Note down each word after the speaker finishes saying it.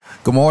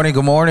Good morning,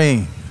 good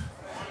morning.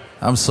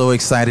 I'm so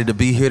excited to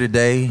be here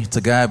today.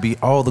 To God be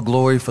all the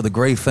glory for the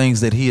great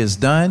things that he has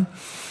done,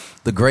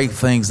 the great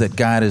things that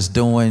God is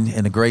doing,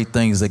 and the great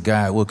things that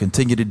God will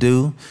continue to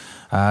do.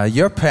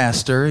 Your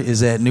pastor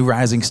is at New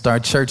Rising Star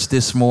Church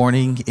this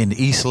morning in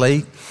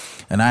Eastlake,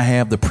 and I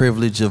have the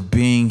privilege of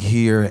being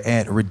here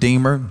at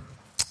Redeemer.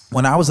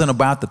 When I was in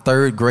about the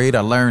third grade, I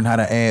learned how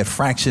to add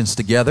fractions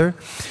together,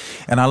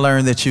 and I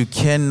learned that you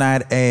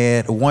cannot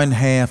add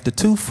 1/2 to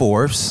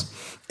 2/4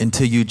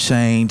 until you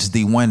change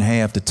the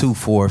 1/2 to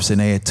 2/4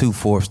 and add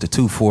 2/4 to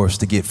 2/4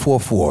 to get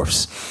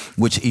 4/4,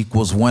 which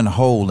equals one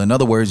whole. In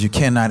other words, you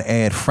cannot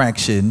add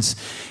fractions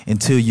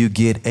until you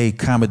get a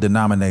common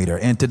denominator.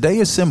 And today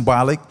is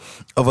symbolic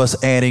of us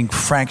adding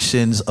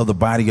fractions of the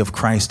body of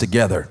Christ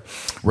together,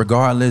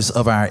 regardless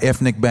of our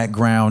ethnic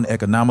background,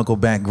 economical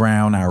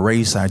background, our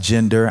race, our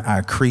gender,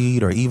 our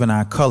creed, or even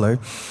our color.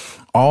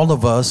 All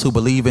of us who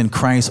believe in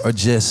Christ are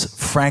just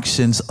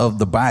fractions of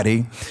the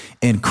body,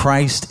 and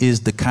Christ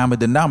is the common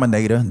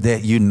denominator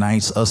that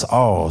unites us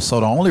all. So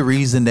the only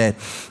reason that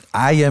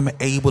I am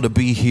able to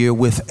be here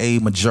with a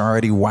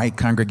majority white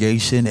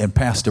congregation and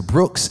Pastor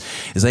Brooks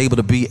is able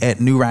to be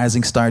at New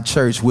Rising Star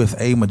Church with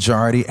a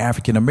majority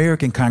African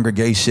American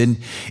congregation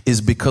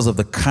is because of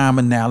the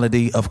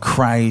commonality of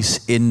Christ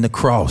in the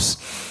cross.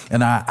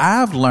 And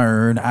I've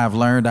learned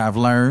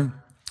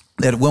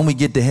that when we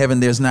get to heaven,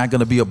 there's not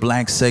going to be a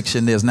black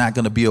section. There's not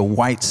going to be a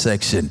white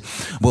section.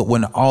 But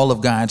when all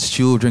of God's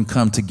children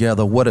come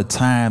together, what a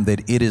time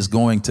that it is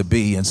going to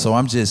be. And so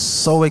I'm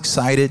just so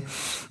excited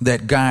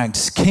that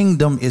God's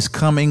kingdom is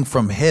coming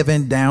from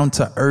heaven down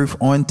to earth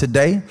on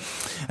today.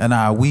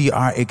 And we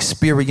are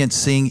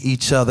experiencing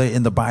each other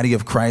in the body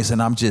of Christ.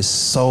 And I'm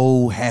just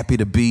so happy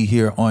to be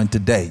here on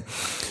today.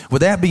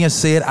 With that being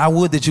said, I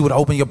would that you would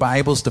open your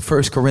Bibles to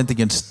 1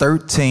 Corinthians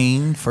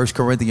 13. 1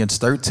 Corinthians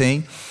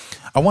 13.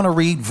 I want to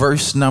read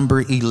verse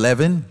number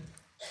 11,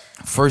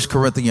 1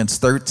 Corinthians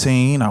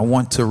 13. I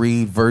want to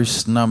read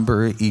verse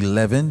number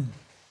 11.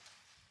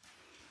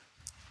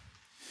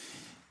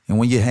 And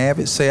when you have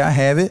it, say, I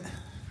have it.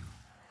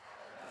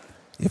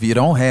 If you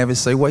don't have it,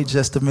 say, wait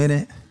just a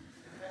minute.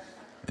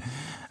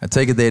 I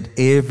take it that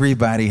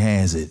everybody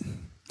has it.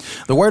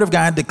 The word of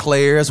God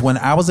declares, when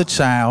I was a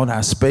child,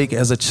 I spake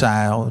as a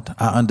child,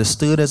 I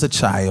understood as a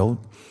child,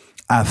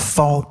 I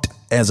thought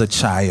as a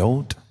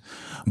child.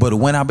 But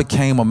when I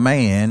became a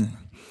man,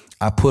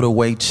 I put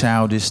away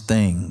childish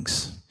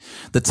things.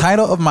 The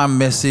title of my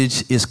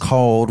message is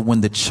called When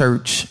the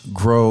Church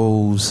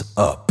Grows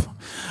Up.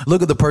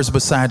 Look at the person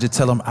beside you.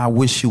 Tell them, I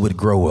wish you would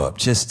grow up.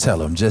 Just tell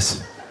them.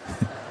 Just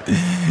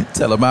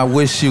tell them, I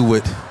wish you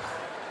would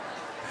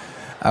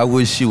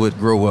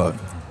grow up.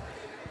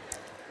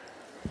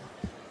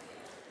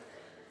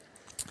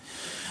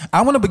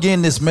 I want to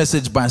begin this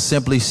message by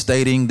simply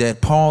stating that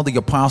Paul, the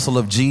apostle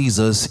of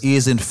Jesus,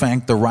 is in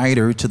fact the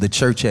writer to the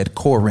church at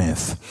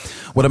Corinth.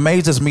 What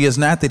amazes me is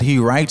not that he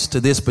writes to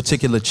this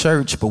particular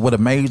church, but what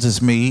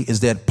amazes me is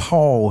that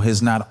Paul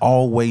has not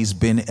always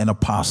been an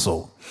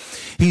apostle.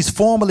 He's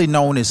formerly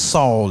known as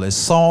Saul. As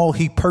Saul,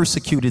 he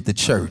persecuted the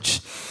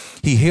church.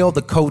 He held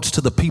the coats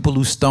to the people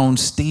who stoned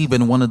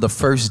Stephen, one of the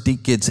first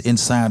deacons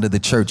inside of the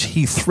church.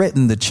 He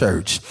threatened the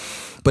church.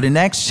 But in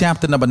Acts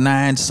chapter number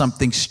 9,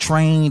 something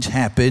strange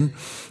happened.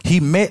 He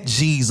met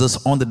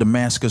Jesus on the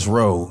Damascus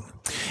Road.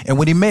 And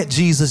when he met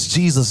Jesus,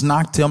 Jesus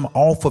knocked him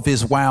off of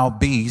his wild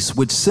beast,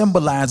 which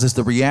symbolizes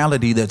the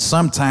reality that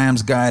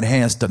sometimes God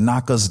has to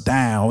knock us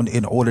down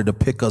in order to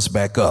pick us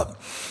back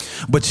up.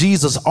 But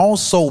Jesus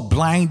also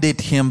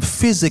blinded him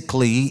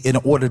physically in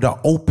order to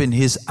open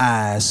his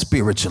eyes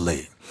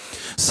spiritually.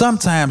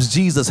 Sometimes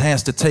Jesus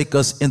has to take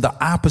us in the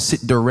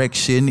opposite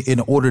direction in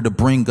order to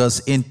bring us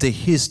into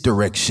his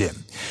direction.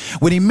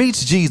 When he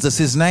meets Jesus,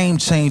 his name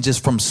changes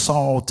from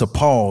Saul to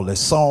Paul. As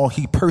Saul,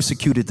 he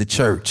persecuted the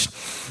church.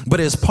 But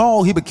as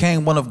Paul, he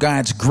became one of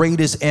God's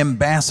greatest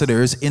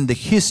ambassadors in the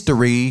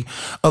history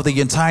of the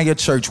entire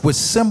church, which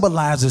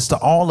symbolizes to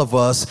all of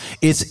us,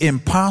 it's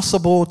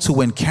impossible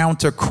to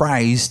encounter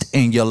Christ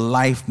and your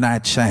life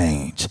not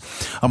change.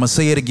 I'm going to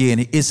say it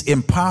again. It's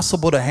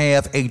impossible to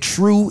have a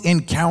true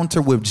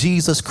encounter with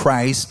Jesus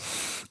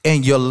Christ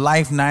and your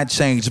life not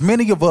change.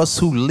 Many of us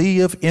who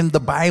live in the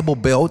Bible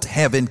Belt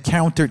have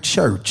encountered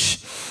church.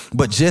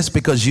 But just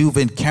because you've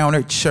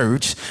encountered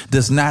church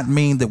does not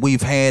mean that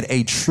we've had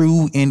a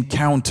true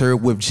encounter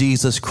with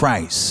Jesus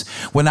Christ.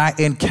 When I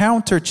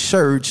encounter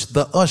church,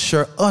 the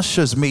usher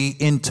ushers me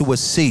into a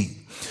seat.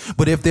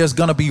 But if there's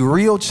going to be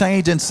real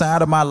change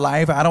inside of my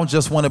life, I don't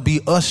just want to be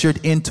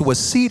ushered into a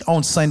seat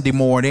on Sunday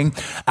morning.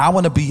 I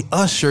want to be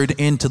ushered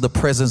into the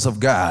presence of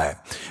God,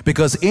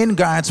 because in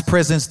God's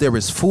presence, there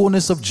is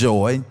fullness of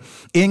joy.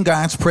 In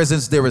God's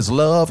presence, there is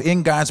love.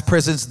 In God's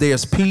presence,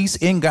 there's peace.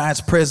 In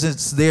God's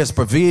presence, there's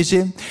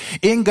provision.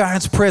 In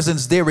God's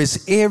presence, there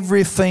is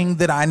everything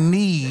that I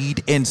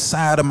need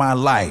inside of my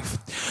life.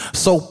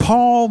 So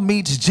Paul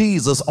meets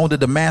Jesus on the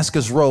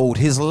Damascus Road.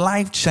 His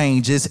life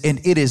changes,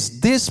 and it is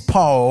this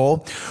Paul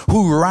Paul,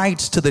 who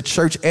writes to the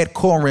church at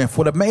Corinth.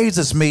 What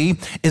amazes me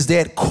is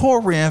that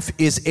Corinth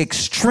is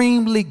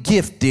extremely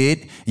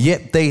gifted,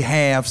 yet they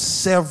have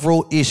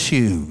several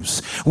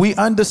issues. We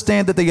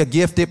understand that they are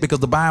gifted because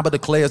the Bible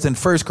declares in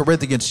 1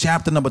 Corinthians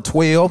chapter number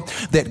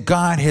 12 that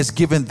God has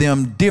given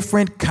them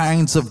different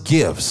kinds of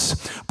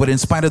gifts. But in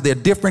spite of their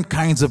different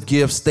kinds of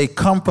gifts, they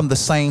come from the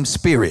same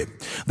Spirit.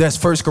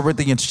 That's 1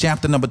 Corinthians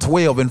chapter number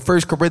 12. In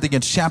 1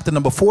 Corinthians chapter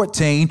number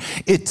 14,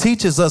 it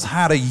teaches us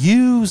how to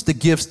use the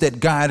gifts that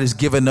God has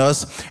given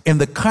us in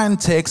the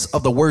context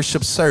of the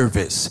worship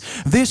service.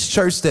 This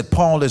church that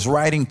Paul is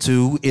writing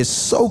to is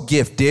so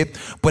gifted,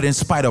 but in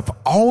spite of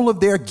all of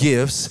their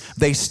gifts,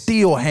 they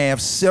still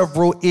have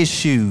several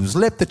issues.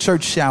 Let the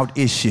church shout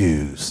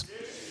issues.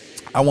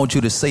 I want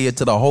you to say it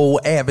till the whole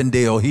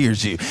Avondale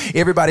hears you.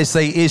 Everybody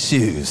say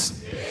issues.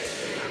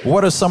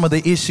 What are some of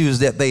the issues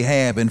that they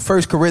have? In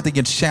 1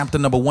 Corinthians chapter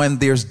number 1,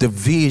 there's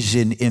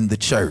division in the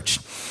church.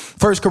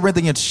 1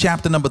 Corinthians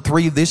chapter number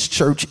 3, this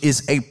church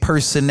is a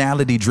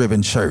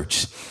personality-driven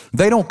church.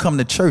 They don't come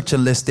to church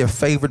unless their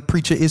favorite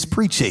preacher is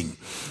preaching.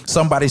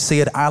 Somebody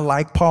said, I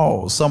like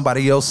Paul.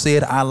 Somebody else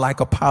said, I like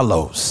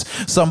Apollos.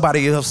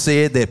 Somebody else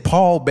said that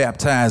Paul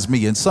baptized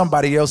me. And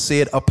somebody else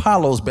said,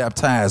 Apollos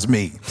baptized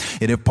me.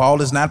 And if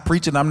Paul is not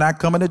preaching, I'm not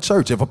coming to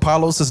church. If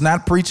Apollos is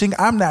not preaching,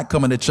 I'm not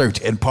coming to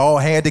church. And Paul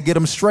had to get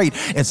them straight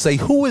and say,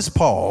 who is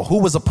Paul?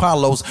 Who is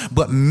Apollos?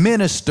 But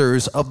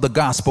ministers of the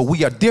gospel.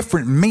 We are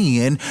different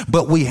men,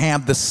 but we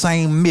have the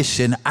same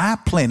mission. I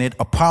planted,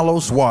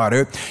 Apollos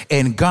watered,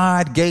 and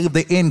God gave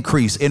the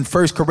increase. In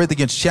 1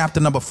 Corinthians chapter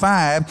number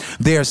 5,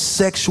 there's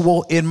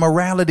sexual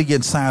immorality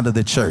inside of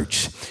the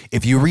church.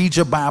 If you read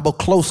your Bible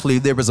closely,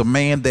 there is a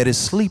man that is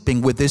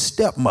sleeping with his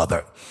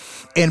stepmother.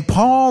 And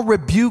Paul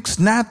rebukes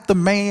not the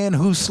man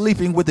who's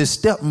sleeping with his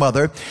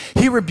stepmother.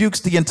 He rebukes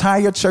the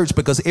entire church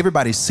because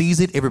everybody sees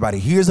it. Everybody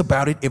hears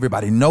about it.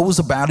 Everybody knows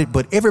about it.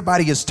 But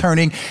everybody is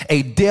turning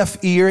a deaf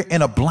ear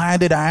and a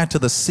blinded eye to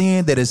the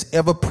sin that is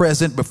ever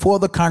present before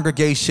the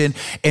congregation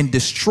and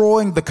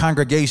destroying the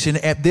congregation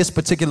at this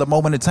particular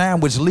moment in time,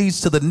 which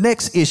leads to the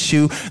next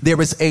issue. There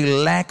is a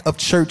lack of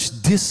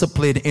church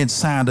discipline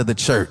inside of the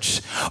church.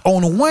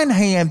 On one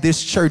hand,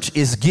 this church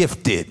is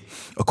gifted,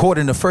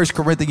 according to 1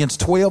 Corinthians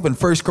 12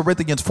 and 1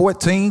 Corinthians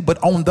 14.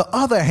 But on the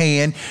other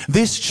hand,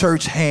 this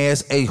church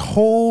has a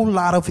whole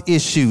lot of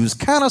issues.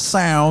 Kind of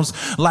sounds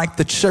like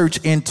the church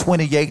in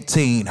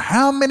 2018.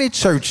 How many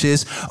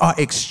churches are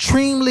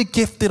extremely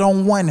gifted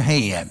on one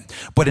hand,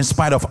 but in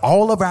spite of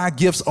all of our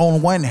gifts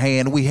on one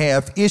hand, we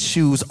have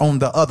issues on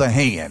the other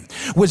hand?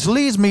 Which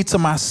leads me to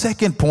my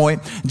second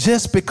point.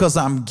 Just because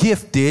I'm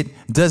gifted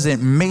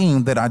doesn't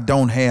mean that I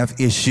don't have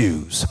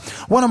issues.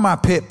 One of my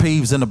pet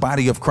peeves in the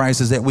body of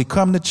Christ is that we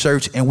come to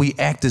church and we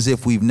act as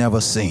if we've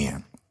never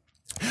sinned.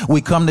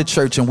 We come to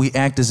church and we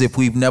act as if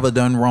we've never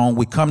done wrong.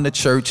 We come to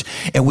church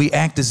and we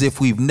act as if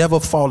we've never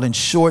fallen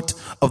short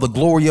of the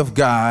glory of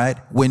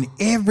God, when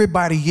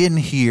everybody in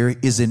here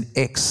is an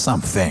ex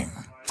something.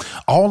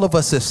 All of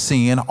us have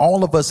sinned.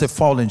 All of us have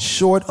fallen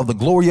short of the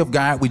glory of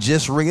God. We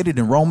just read it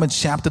in Romans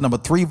chapter number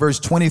 3, verse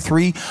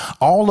 23.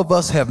 All of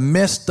us have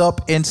messed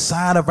up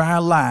inside of our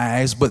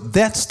lives, but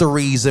that's the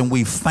reason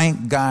we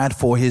thank God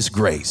for his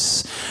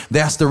grace.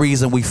 That's the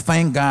reason we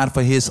thank God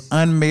for his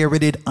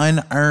unmerited,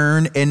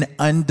 unearned, and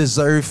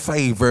undeserved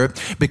favor,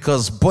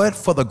 because but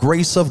for the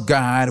grace of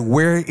God,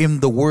 where in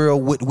the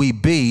world would we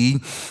be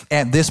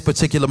at this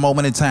particular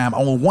moment in time?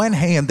 On one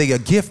hand, they are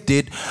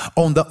gifted.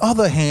 On the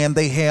other hand,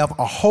 they have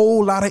a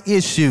whole lot of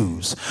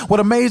issues.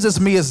 What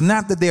amazes me is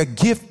not that they're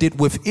gifted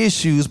with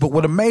issues, but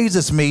what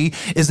amazes me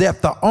is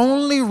that the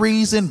only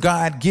reason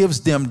God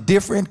gives them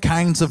different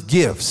kinds of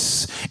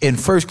gifts in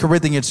 1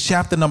 Corinthians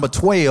chapter number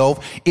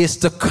 12 is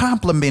to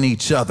complement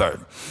each other.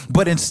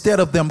 But instead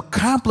of them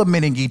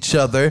complementing each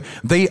other,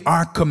 they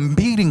are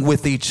competing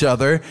with each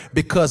other,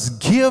 because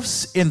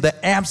gifts in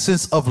the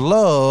absence of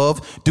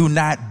love do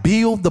not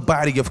build the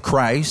body of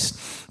Christ,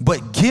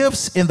 but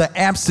gifts in the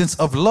absence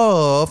of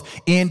love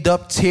end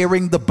up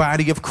tearing the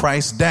body of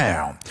Christ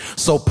down.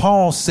 So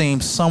Paul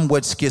seems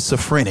somewhat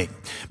schizophrenic,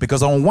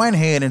 because on one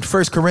hand, in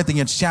 1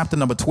 Corinthians chapter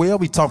number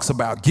 12, he talks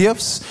about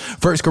gifts.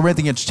 1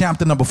 Corinthians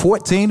chapter number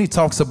 14, he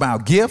talks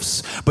about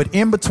gifts. But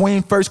in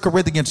between 1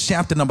 Corinthians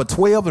chapter number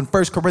 12 and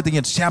 1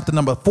 Corinthians chapter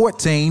number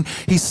 14,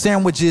 he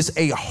sandwiches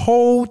a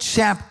whole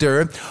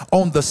chapter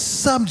on the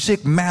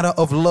subject matter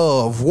of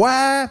love.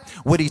 Why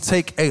would he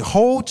take a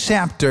whole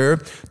chapter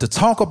to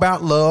talk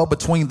about love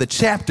between the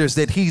chapters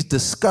that he's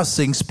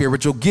discussing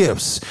spiritual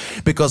gifts?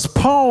 Because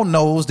Paul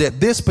knows that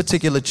this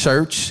particular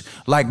church,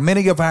 like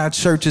many of our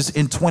churches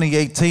in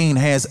 2018,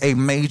 has a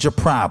major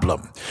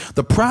problem.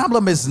 The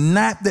problem is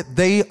not that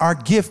they are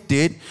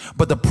gifted,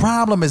 but the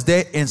problem is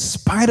that in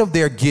spite of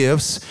their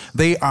gifts,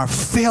 they are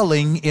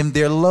failing in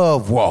their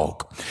love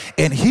walk.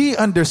 And he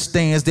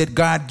understands that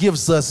God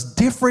gives us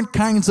different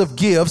kinds of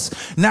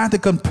gifts, not to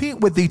compete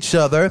with each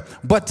other,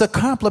 but to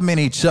complement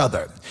each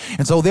other.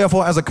 And so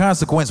therefore, as a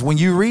consequence, when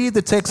you read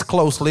the text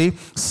closely,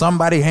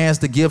 somebody has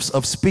the gifts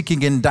of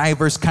speaking in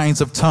diverse diverse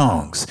kinds of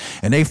tongues.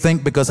 And they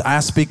think because I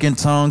speak in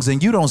tongues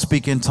and you don't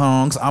speak in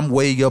tongues, I'm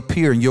way up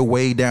here and you're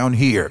way down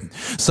here.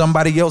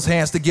 Somebody else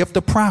has the gift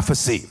of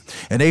prophecy.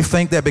 And they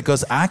think that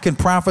because I can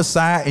prophesy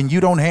and you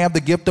don't have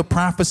the gift of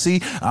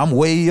prophecy, I'm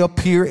way up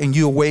here and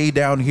you're way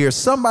down here.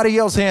 Somebody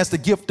else has the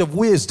gift of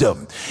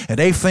wisdom. And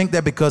they think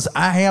that because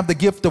I have the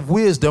gift of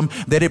wisdom,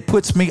 that it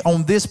puts me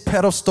on this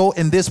pedestal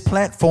in this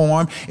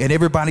platform and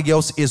everybody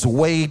else is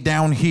way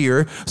down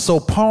here. So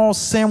Paul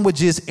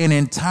sandwiches an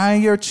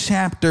entire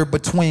chapter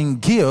between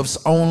gifts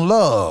on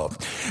love.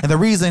 And the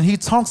reason he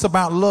talks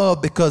about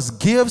love, because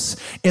gifts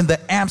in the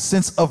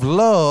absence of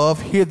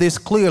love, hear this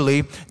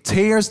clearly,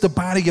 tears the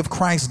body of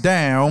Christ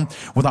down.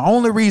 Well, the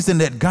only reason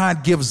that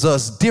God gives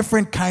us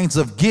different kinds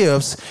of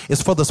gifts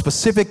is for the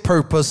specific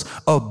purpose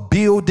of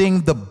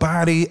building the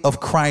body of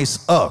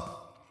Christ up.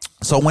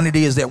 So when it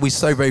is that we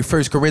survey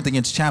 1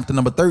 Corinthians chapter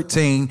number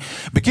 13,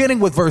 beginning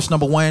with verse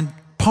number 1,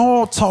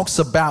 Paul talks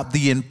about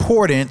the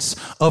importance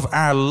of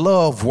our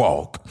love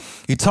walk.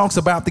 He talks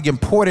about the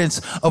importance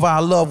of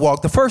our love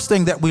walk. The first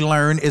thing that we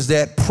learn is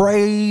that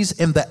praise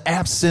in the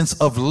absence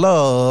of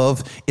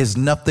love is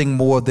nothing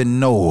more than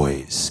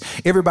noise.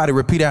 Everybody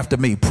repeat after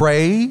me.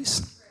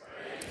 Praise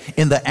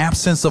in the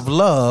absence of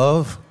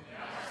love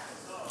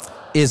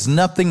is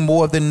nothing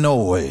more than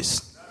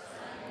noise.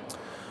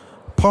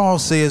 Paul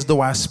says,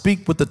 though I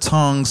speak with the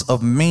tongues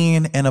of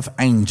men and of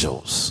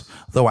angels,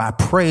 though I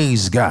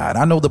praise God.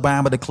 I know the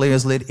Bible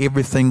declares, let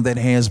everything that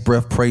has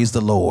breath praise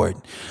the Lord.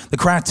 The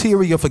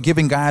criteria for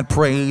giving God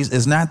praise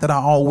is not that I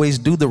always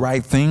do the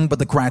right thing, but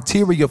the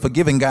criteria for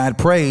giving God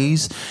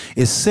praise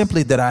is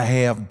simply that I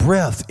have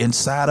breath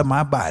inside of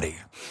my body.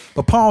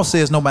 But Paul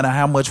says no matter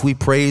how much we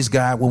praise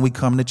God when we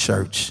come to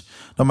church,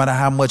 no matter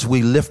how much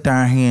we lift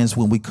our hands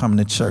when we come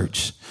to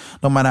church,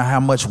 no matter how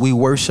much we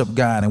worship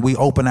God and we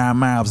open our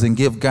mouths and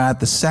give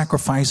God the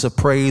sacrifice of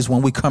praise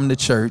when we come to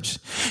church,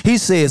 he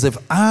says, if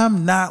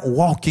I'm not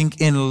walking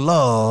in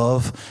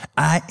love,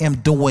 I am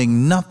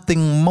doing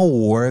nothing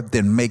more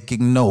than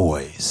making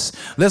noise.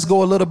 Let's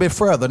go a little bit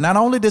further. Not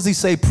only does he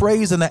say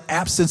praise in the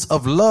absence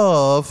of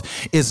love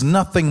is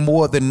nothing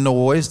more than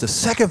noise, the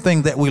second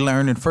thing that we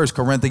learn in 1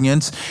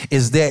 Corinthians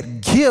is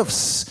that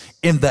gifts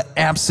in the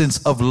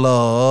absence of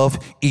love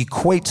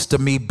equates to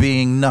me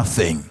being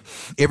nothing.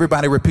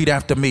 Everybody repeat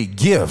after me.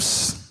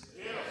 Gifts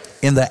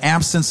in the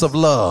absence of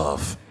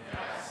love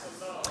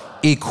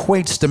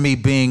equates to me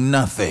being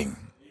nothing.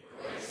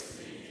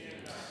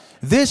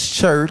 This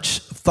church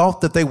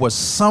thought that they were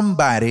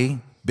somebody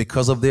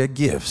because of their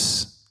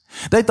gifts.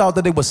 They thought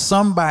that they were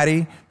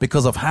somebody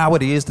because of how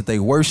it is that they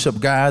worship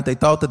God. They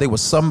thought that they were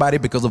somebody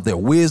because of their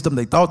wisdom.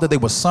 They thought that they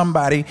were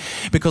somebody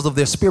because of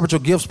their spiritual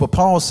gifts. But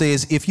Paul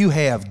says, if you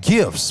have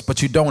gifts,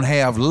 but you don't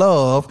have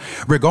love,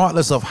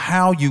 regardless of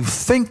how you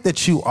think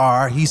that you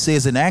are, he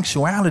says, in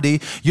actuality,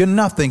 you're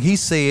nothing. He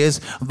says,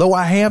 though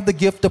I have the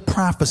gift of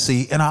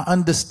prophecy and I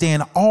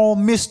understand all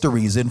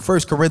mysteries, in 1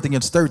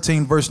 Corinthians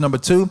 13, verse number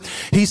 2,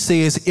 he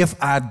says, if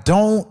I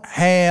don't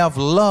have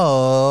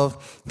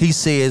love, he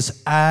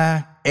says,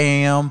 I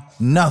am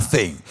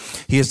nothing.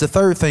 Here's the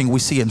third thing we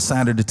see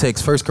inside of the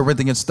text, 1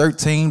 Corinthians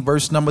 13,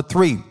 verse number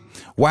 3.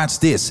 Watch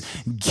this.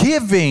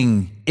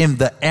 Giving in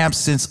the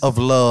absence of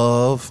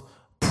love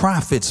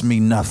profits me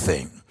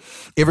nothing.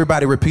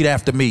 Everybody repeat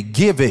after me.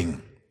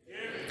 Giving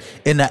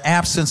in the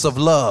absence of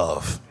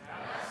love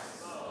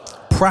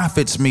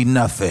profits me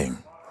nothing.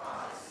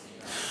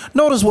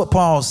 Notice what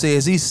Paul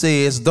says. He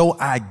says, though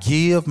I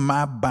give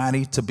my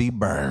body to be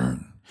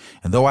burned,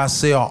 and though I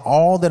sell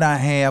all that I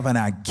have and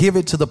I give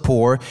it to the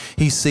poor,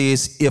 he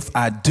says, if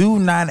I do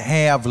not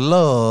have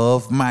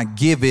love, my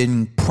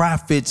giving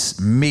profits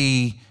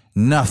me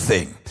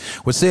nothing.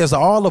 Which says to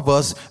all of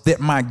us that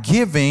my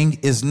giving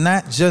is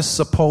not just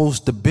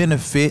supposed to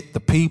benefit the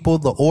people,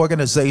 the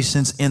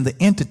organizations, and the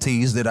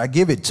entities that I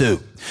give it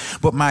to,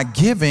 but my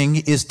giving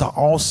is to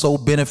also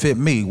benefit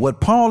me. What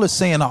Paul is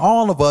saying to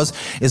all of us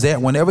is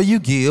that whenever you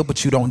give,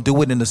 but you don't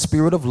do it in the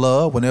spirit of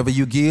love, whenever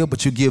you give,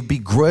 but you give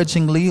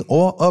begrudgingly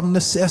or of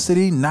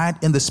necessity,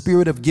 not in the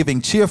spirit of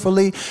giving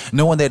cheerfully,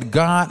 knowing that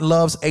God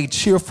loves a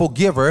cheerful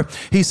giver,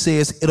 he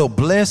says it'll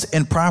bless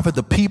and profit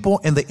the people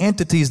and the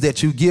entities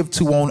that you give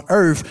to on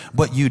earth,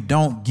 but you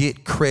don't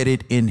get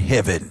credit in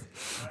heaven.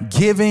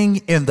 Giving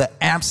in the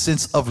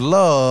absence of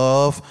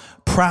love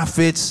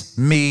profits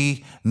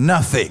me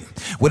nothing.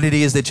 What it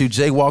is that you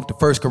jaywalk to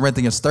 1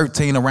 Corinthians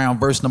 13 around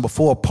verse number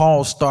 4,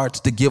 Paul starts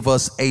to give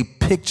us a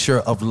picture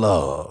of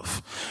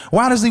love.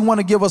 Why does he want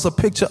to give us a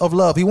picture of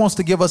love? He wants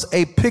to give us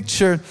a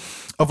picture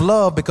of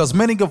love because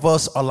many of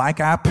us are like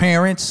our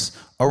parents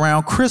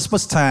around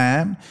Christmas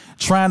time,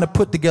 trying to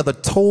put together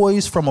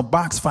toys from a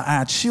box for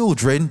our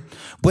children,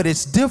 but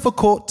it's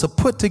difficult to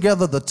put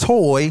together the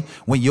toy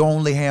when you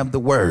only have the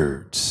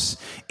words.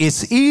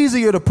 It's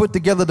easier to put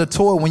together the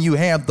toy when you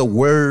have the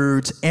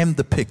words and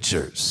the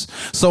pictures.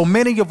 So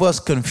many of us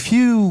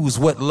confuse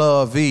what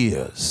love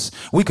is.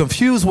 We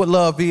confuse what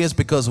love is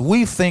because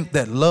we think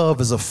that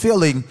love is a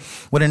feeling,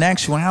 when in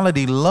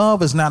actuality,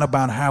 love is not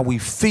about how we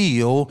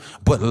feel,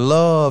 but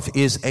love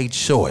is a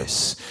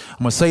choice.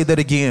 I'm going to say that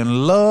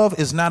again. love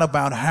is not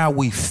about how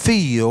we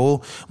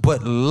feel,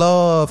 but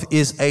love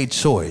is a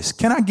choice.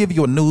 Can I give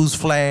you a news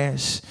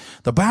flash?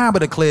 The Bible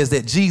declares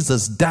that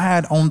Jesus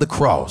died on the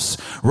cross.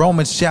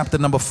 Romans chapter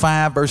number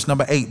 5, verse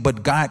number 8.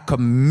 But God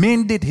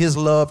commended his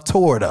love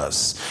toward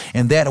us,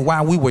 and that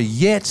while we were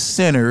yet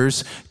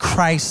sinners,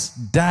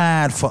 Christ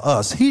died for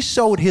us. He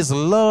showed his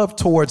love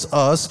towards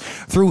us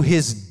through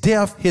his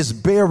death, his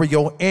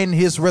burial, and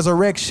his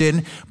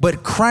resurrection.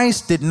 But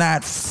Christ did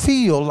not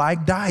feel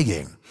like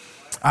dying.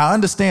 I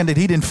understand that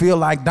he didn't feel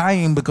like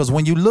dying because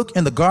when you look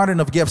in the Garden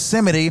of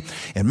Gethsemane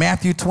in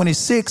Matthew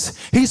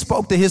 26, he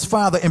spoke to his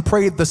Father and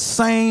prayed the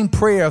same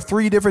prayer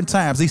 3 different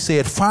times. He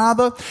said,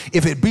 Father,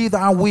 if it be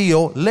thy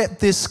will,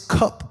 let this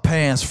cup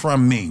pass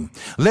from me.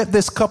 Let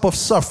this cup of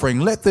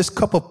suffering, let this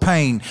cup of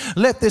pain,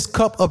 let this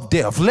cup of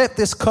death, let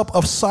this cup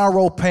of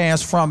sorrow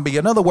pass from me.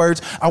 In other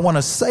words, I want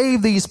to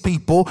save these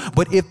people,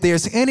 but if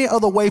there's any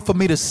other way for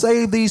me to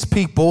save these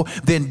people,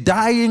 then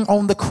dying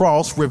on the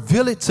cross,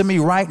 reveal it to me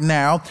right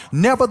now.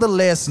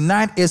 Nevertheless,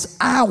 not as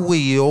I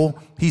will,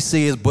 he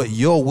says, but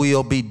your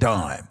will be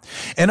done.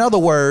 In other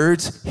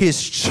words,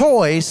 his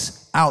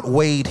choice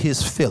outweighed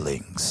his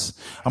feelings.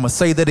 I'm going to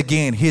say that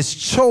again. His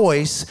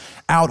choice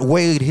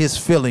outweighed his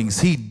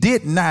feelings. He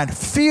did not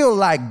feel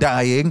like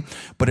dying,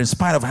 but in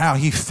spite of how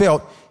he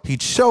felt, he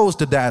chose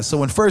to die.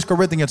 So in 1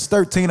 Corinthians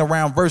 13,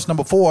 around verse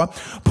number 4,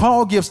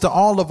 Paul gives to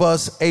all of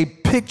us a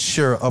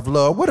picture of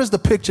love. What is the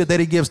picture that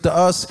he gives to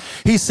us?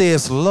 He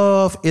says,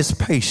 love is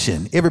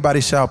patient. Everybody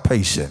shout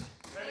patient.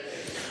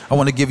 I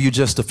want to give you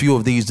just a few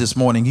of these this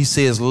morning. He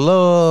says,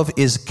 love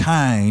is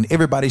kind.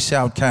 Everybody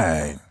shout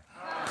kind.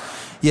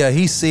 Yeah,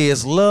 he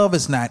says love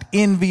is not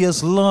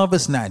envious. Love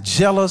is not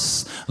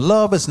jealous.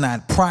 Love is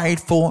not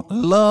prideful.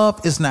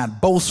 Love is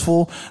not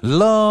boastful.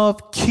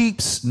 Love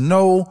keeps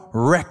no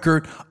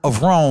record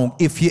of wrong.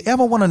 If you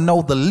ever want to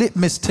know the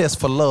litmus test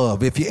for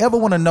love, if you ever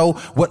want to know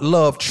what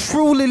love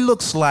truly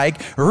looks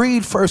like,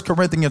 read 1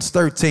 Corinthians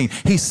 13.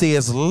 He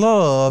says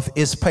love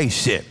is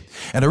patient.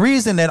 And the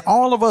reason that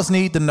all of us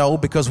need to know,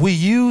 because we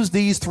use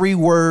these 3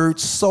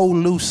 words so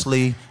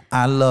loosely,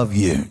 I love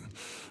you.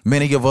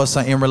 Many of us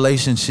are in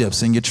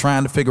relationships and you're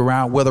trying to figure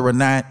out whether or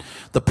not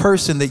the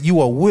person that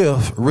you are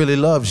with really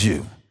loves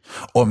you.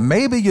 Or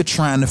maybe you're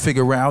trying to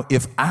figure out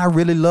if I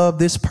really love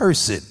this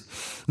person.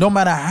 No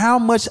matter how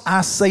much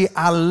I say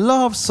I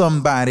love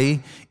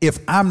somebody, if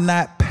I'm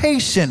not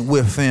patient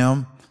with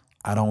them,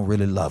 I don't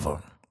really love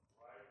them.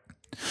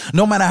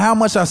 No matter how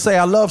much I say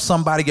I love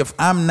somebody, if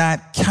I'm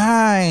not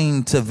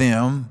kind to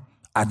them,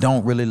 I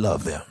don't really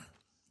love them.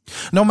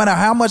 No matter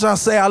how much I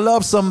say I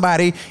love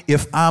somebody,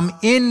 if I'm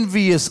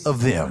envious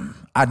of them,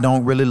 I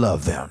don't really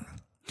love them.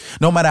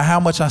 No matter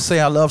how much I say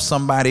I love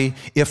somebody,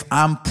 if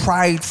I'm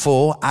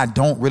prideful, I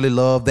don't really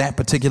love that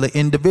particular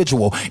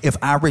individual. If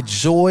I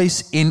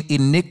rejoice in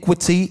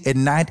iniquity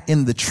and not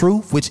in the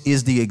truth, which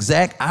is the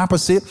exact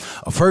opposite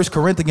of 1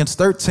 Corinthians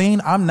 13,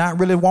 I'm not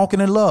really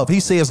walking in love. He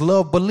says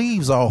love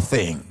believes all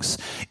things.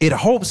 It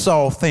hopes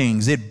all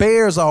things. It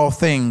bears all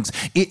things.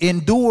 It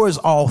endures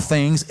all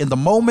things. In the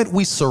moment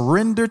we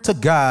surrender to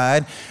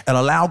God and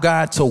allow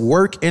God to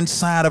work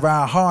inside of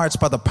our hearts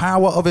by the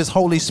power of his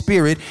Holy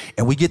Spirit,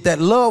 and we get that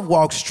love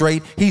walk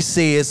straight, he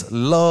says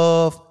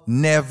love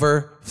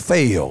never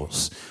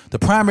fails. The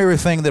primary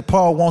thing that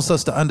Paul wants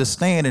us to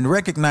understand and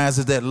recognize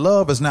is that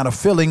love is not a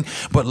feeling,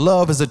 but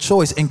love is a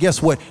choice. And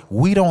guess what?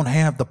 We don't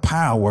have the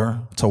power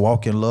to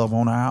walk in love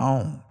on our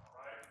own.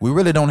 We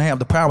really don't have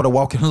the power to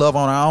walk in love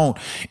on our own.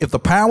 If the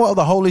power of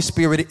the Holy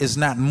Spirit is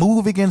not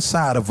moving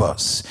inside of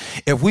us,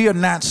 if we are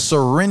not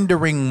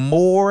surrendering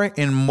more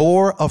and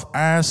more of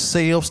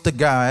ourselves to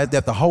God,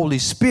 that the Holy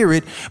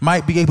Spirit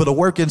might be able to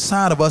work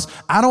inside of us,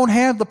 I don't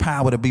have the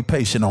power to be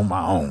patient on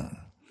my own.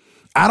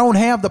 I don't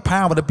have the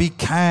power to be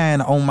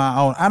kind on my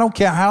own. I don't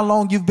care how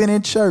long you've been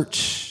in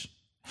church.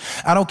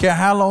 I don't care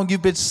how long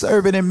you've been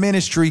serving in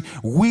ministry.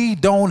 We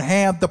don't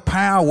have the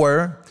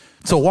power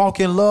to walk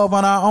in love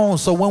on our own.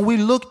 So when we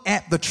look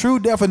at the true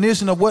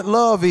definition of what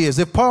love is,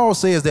 if Paul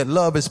says that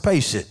love is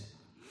patient,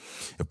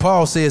 if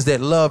Paul says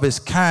that love is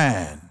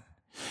kind,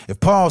 if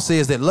Paul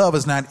says that love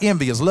is not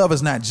envious, love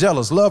is not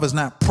jealous, love is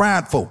not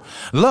prideful,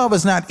 love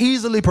is not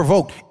easily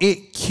provoked,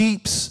 it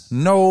keeps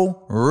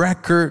no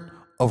record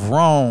of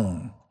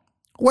wrong.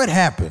 What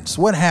happens?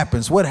 What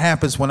happens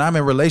when I'm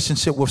in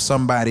relationship with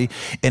somebody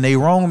and they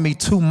wronged me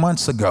 2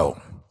 months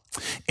ago?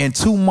 And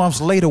 2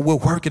 months later, we're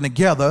working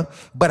together,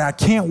 but I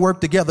can't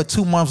work together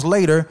 2 months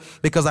later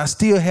because I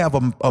still have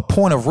a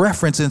point of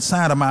reference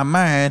inside of my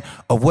mind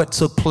of what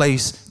took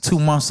place 2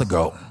 months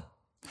ago.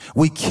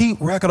 We keep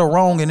record of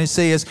wrong, and it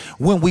says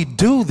when we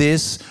do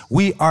this,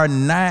 we are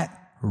not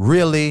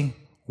really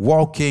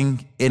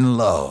walking in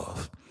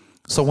love.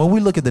 So when we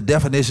look at the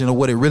definition of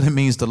what it really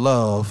means to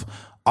love,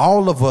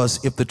 all of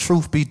us, if the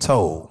truth be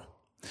told,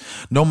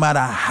 no matter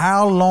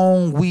how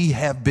long we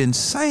have been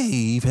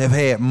saved, have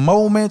had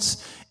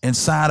moments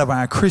inside of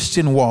our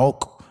Christian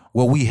walk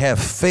where we have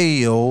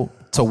failed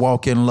to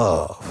walk in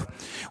love.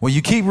 When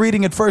you keep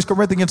reading in 1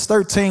 Corinthians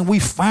 13, we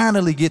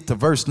finally get to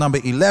verse number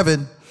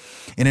 11.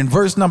 And in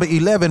verse number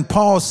 11,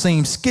 Paul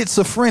seems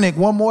schizophrenic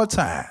one more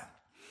time,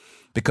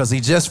 because he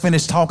just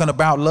finished talking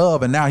about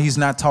love, and now he's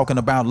not talking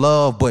about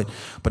love, but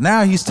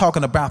now he's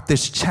talking about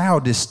this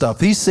childish stuff.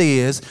 He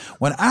says,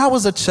 when I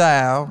was a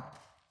child,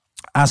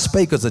 I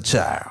spake as a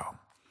child.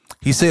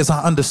 He says,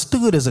 I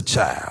understood as a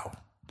child.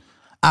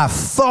 I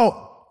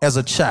thought as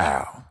a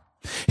child.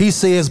 He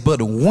says,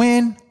 but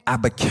when I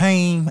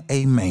became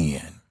a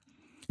man,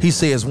 he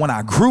says, when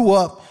I grew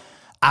up,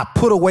 I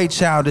put away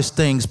childish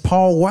things.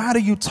 Paul, why do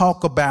you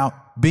talk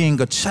about being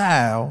a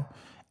child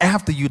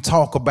after you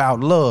talk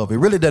about love? It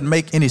really doesn't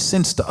make any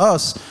sense to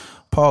us.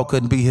 Paul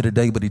couldn't be here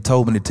today, but he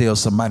told me to tell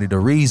somebody the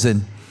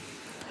reason.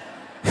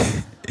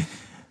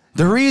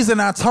 The reason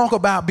I talk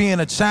about being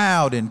a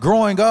child and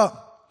growing up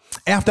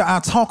after I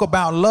talk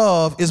about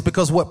love is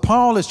because what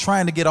Paul is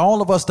trying to get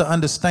all of us to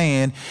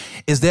understand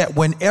is that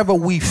whenever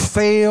we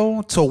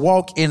fail to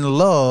walk in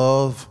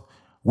love,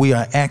 we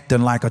are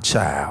acting like a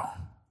child.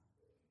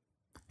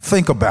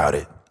 Think about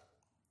it.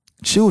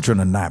 Children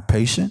are not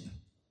patient.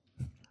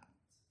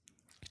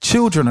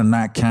 Children are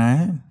not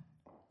kind.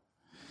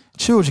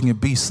 Children can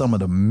be some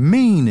of the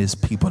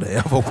meanest people that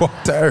ever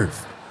walked the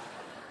earth.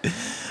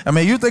 I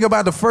mean, you think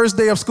about the first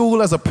day of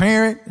school as a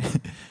parent.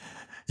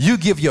 You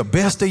give your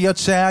best to your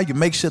child. You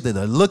make sure that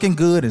they're looking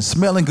good and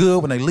smelling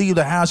good when they leave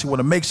the house. You want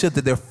to make sure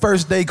that their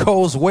first day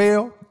goes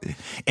well.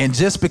 And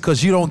just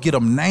because you don't get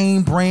them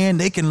name brand,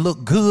 they can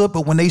look good.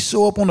 But when they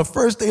show up on the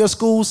first day of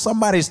school,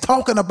 somebody's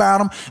talking about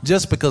them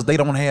just because they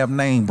don't have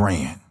name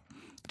brand.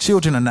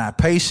 Children are not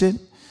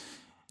patient.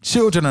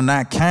 Children are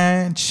not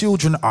kind.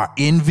 Children are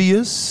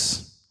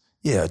envious.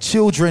 Yeah,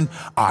 children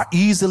are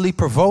easily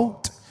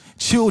provoked.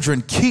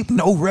 Children keep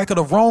no record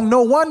of wrong.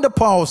 No wonder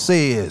Paul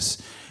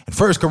says in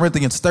 1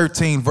 Corinthians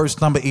 13, verse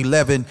number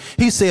 11,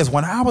 he says,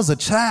 when I was a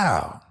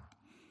child,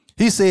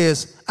 he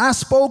says, I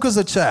spoke as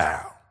a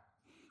child.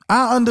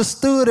 I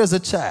understood as a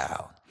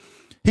child.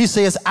 He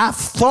says, I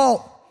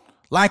thought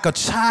like a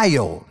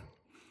child.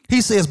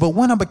 He says, but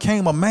when I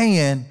became a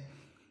man,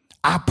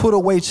 I put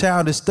away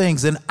childish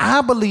things. And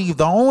I believe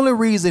the only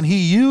reason he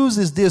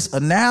uses this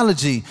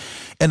analogy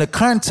in the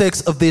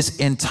context of this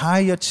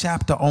entire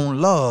chapter on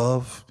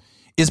love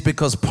is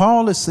because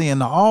Paul is saying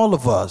to all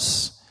of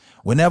us,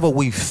 whenever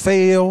we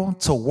fail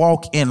to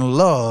walk in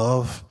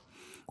love,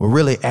 we're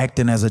really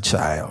acting as a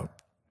child.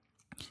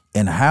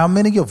 And how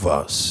many of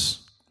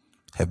us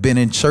have been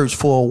in church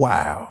for a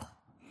while,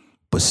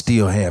 but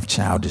still have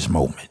childish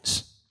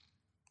moments?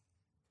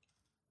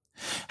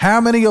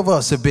 How many of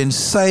us have been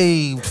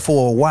saved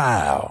for a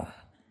while,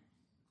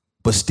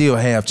 but still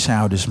have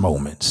childish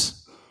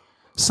moments?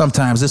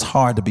 Sometimes it's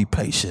hard to be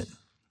patient.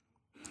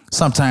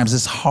 Sometimes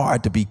it's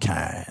hard to be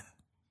kind.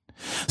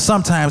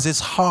 Sometimes it's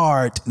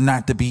hard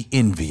not to be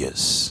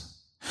envious.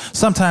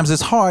 Sometimes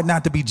it's hard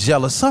not to be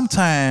jealous.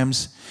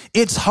 Sometimes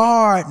it's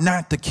hard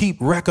not to keep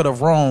record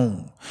of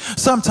wrong.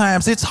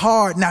 Sometimes it's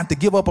hard not to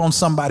give up on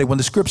somebody when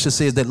the scripture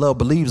says that love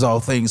believes all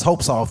things,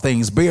 hopes all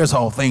things, bears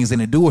all things,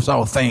 and endures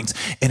all things,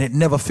 and it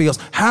never fails.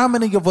 How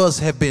many of us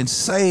have been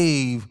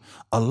saved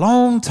a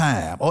long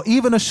time or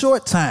even a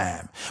short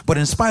time, but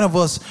in spite of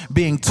us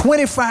being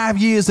 25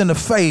 years in the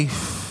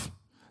faith,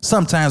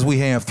 sometimes we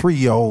have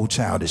 3-year-old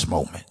childish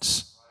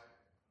moments.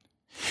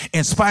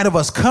 In spite of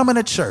us coming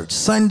to church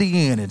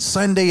Sunday in and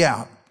Sunday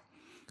out,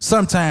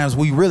 sometimes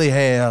we really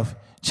have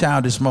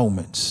childish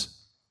moments.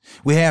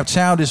 We have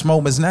childish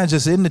moments not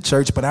just in the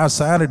church, but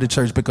outside of the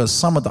church, because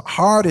some of the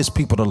hardest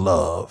people to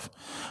love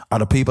are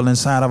the people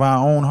inside of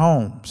our own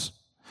homes.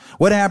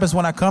 What happens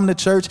when I come to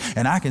church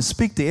and I can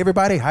speak to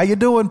everybody? How you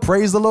doing?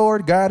 Praise the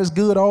Lord. God is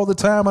good all the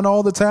time, and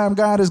all the time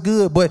God is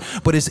good. But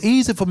it's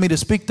easy for me to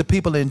speak to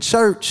people in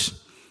church.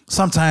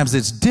 Sometimes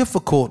it's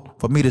difficult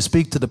for me to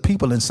speak to the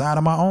people inside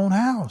of my own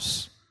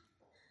house.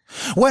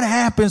 What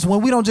happens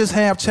when we don't just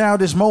have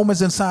childish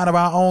moments inside of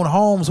our own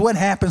homes? What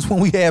happens when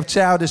we have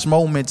childish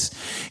moments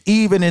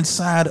even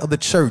inside of the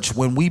church,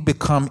 when we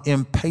become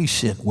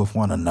impatient with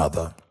one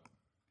another,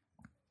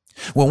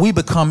 when we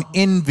become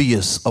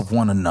envious of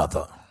one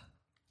another,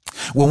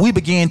 when we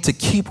begin to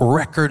keep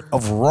record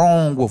of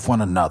wrong with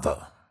one another?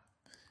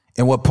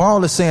 And what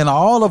Paul is saying to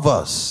all of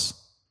us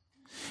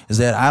is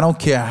that I don't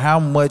care how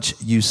much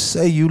you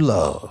say you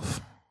love.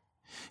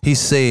 He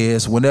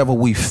says whenever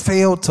we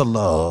fail to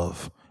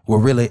love, we're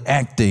really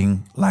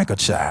acting like a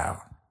child.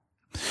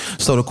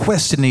 So the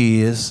question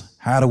is,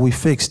 how do we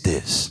fix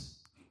this?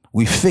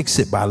 We fix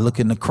it by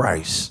looking to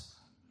Christ.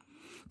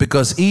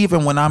 Because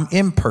even when I'm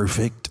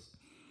imperfect,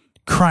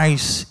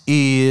 Christ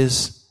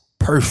is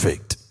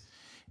perfect.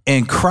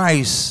 And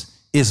Christ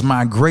is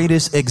my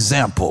greatest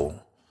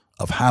example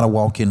of how to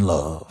walk in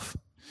love.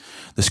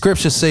 The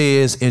scripture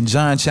says in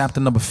John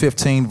chapter number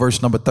 15,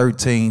 verse number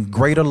 13,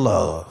 greater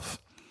love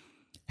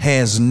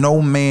has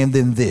no man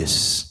than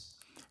this,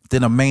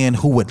 than a man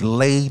who would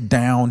lay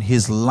down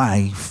his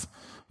life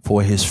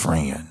for his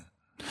friend.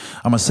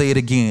 I'm going to say it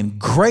again.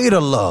 Greater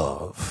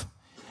love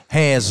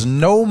has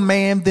no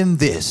man than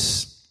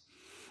this,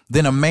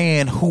 than a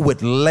man who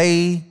would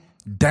lay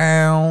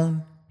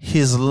down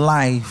his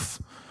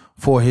life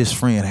for his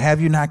friend.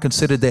 Have you not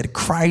considered that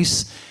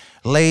Christ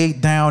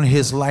laid down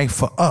his life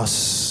for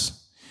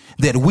us,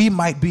 that we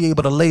might be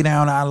able to lay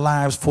down our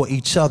lives for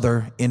each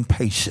other in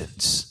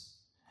patience.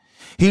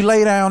 He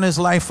laid down his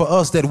life for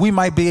us that we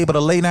might be able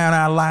to lay down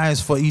our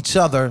lives for each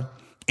other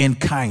in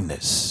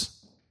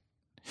kindness.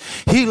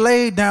 He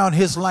laid down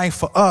his life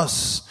for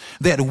us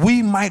that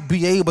we might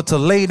be able to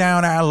lay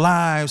down our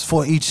lives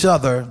for each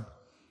other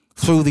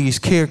through these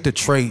character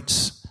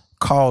traits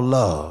called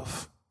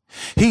love.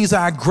 He's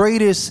our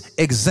greatest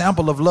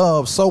example of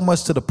love, so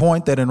much to the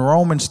point that in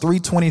Romans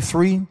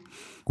 3:23,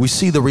 we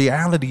see the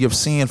reality of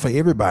sin for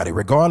everybody,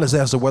 regardless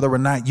as to whether or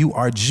not you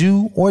are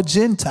Jew or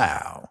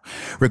Gentile,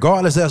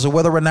 regardless as to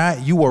whether or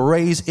not you were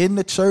raised in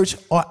the church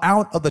or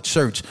out of the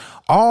church.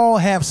 All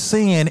have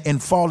sinned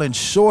and fallen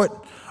short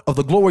of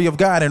the glory of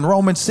God. In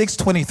Romans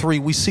 6:23,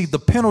 we see the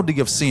penalty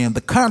of sin,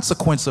 the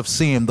consequence of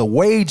sin, the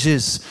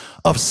wages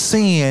of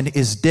sin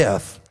is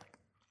death.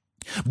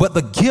 But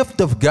the gift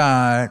of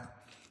God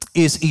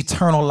is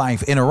eternal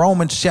life. In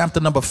Romans chapter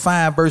number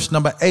 5, verse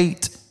number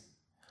 8,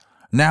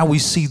 now we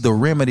see the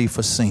remedy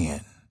for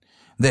sin,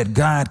 that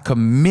God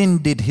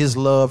commended his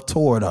love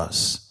toward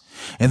us,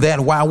 and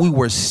that while we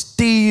were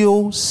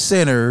still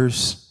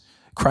sinners,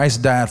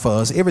 Christ died for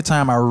us. Every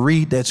time I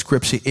read that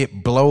scripture,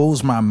 it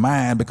blows my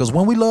mind, because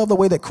when we love the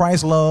way that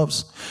Christ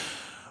loves,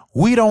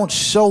 we don't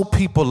show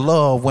people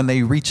love when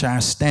they reach our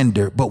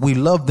standard, but we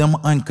love them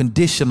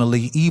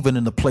unconditionally, even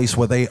in the place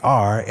where they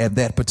are at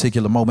that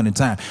particular moment in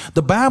time.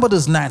 The Bible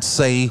does not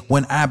say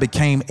when I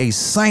became a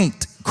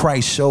saint,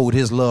 Christ showed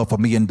his love for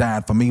me and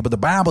died for me. But the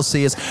Bible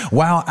says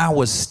while I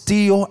was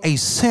still a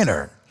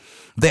sinner,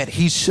 that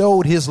he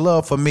showed his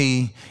love for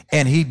me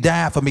and he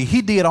died for me.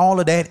 He did all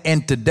of that.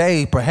 And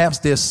today, perhaps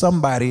there's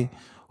somebody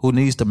who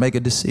needs to make a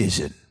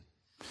decision.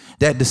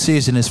 That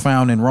decision is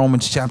found in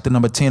Romans chapter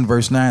number 10,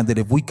 verse 9, that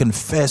if we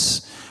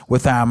confess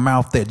with our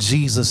mouth that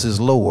Jesus is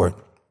Lord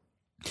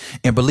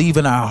and believe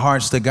in our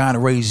hearts that God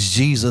raised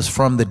Jesus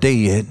from the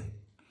dead,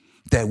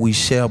 that we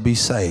shall be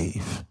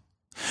saved.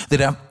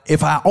 That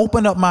if I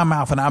open up my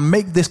mouth and I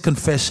make this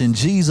confession,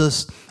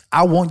 Jesus,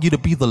 I want you to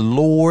be the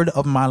Lord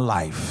of my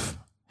life.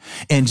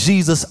 And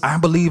Jesus, I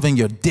believe in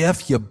your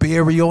death, your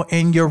burial,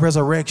 and your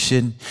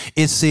resurrection.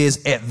 It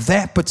says at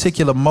that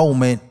particular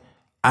moment,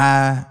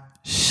 I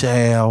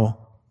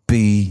shall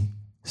be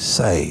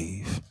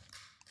saved.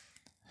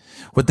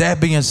 With that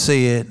being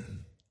said,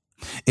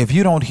 if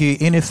you don't hear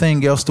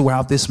anything else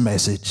throughout this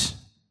message,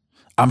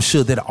 I'm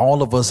sure that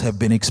all of us have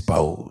been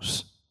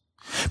exposed,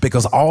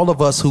 because all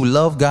of us who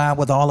love God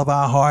with all of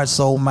our heart,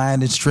 soul,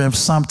 mind, and strength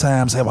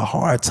sometimes have a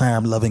hard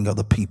time loving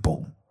other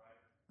people.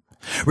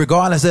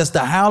 Regardless as to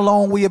how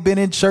long we have been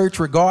in church,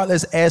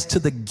 regardless as to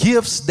the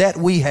gifts that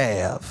we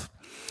have,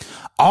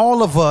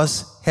 all of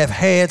us have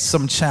had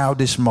some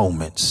childish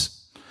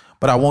moments.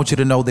 But I want you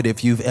to know that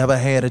if you've ever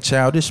had a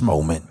childish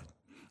moment,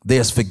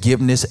 there's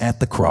forgiveness at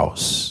the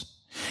cross.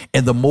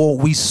 And the more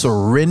we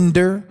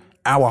surrender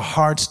our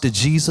hearts to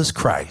Jesus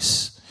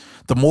Christ,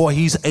 the more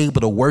he's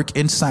able to work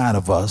inside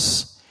of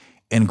us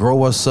and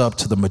grow us up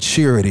to the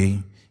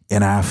maturity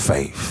in our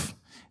faith.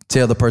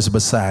 Tell the person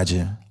beside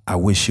you, I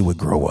wish you would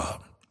grow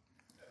up.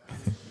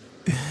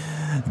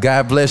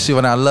 God bless you,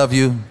 and I love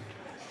you.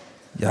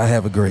 Y'all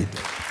have a great day.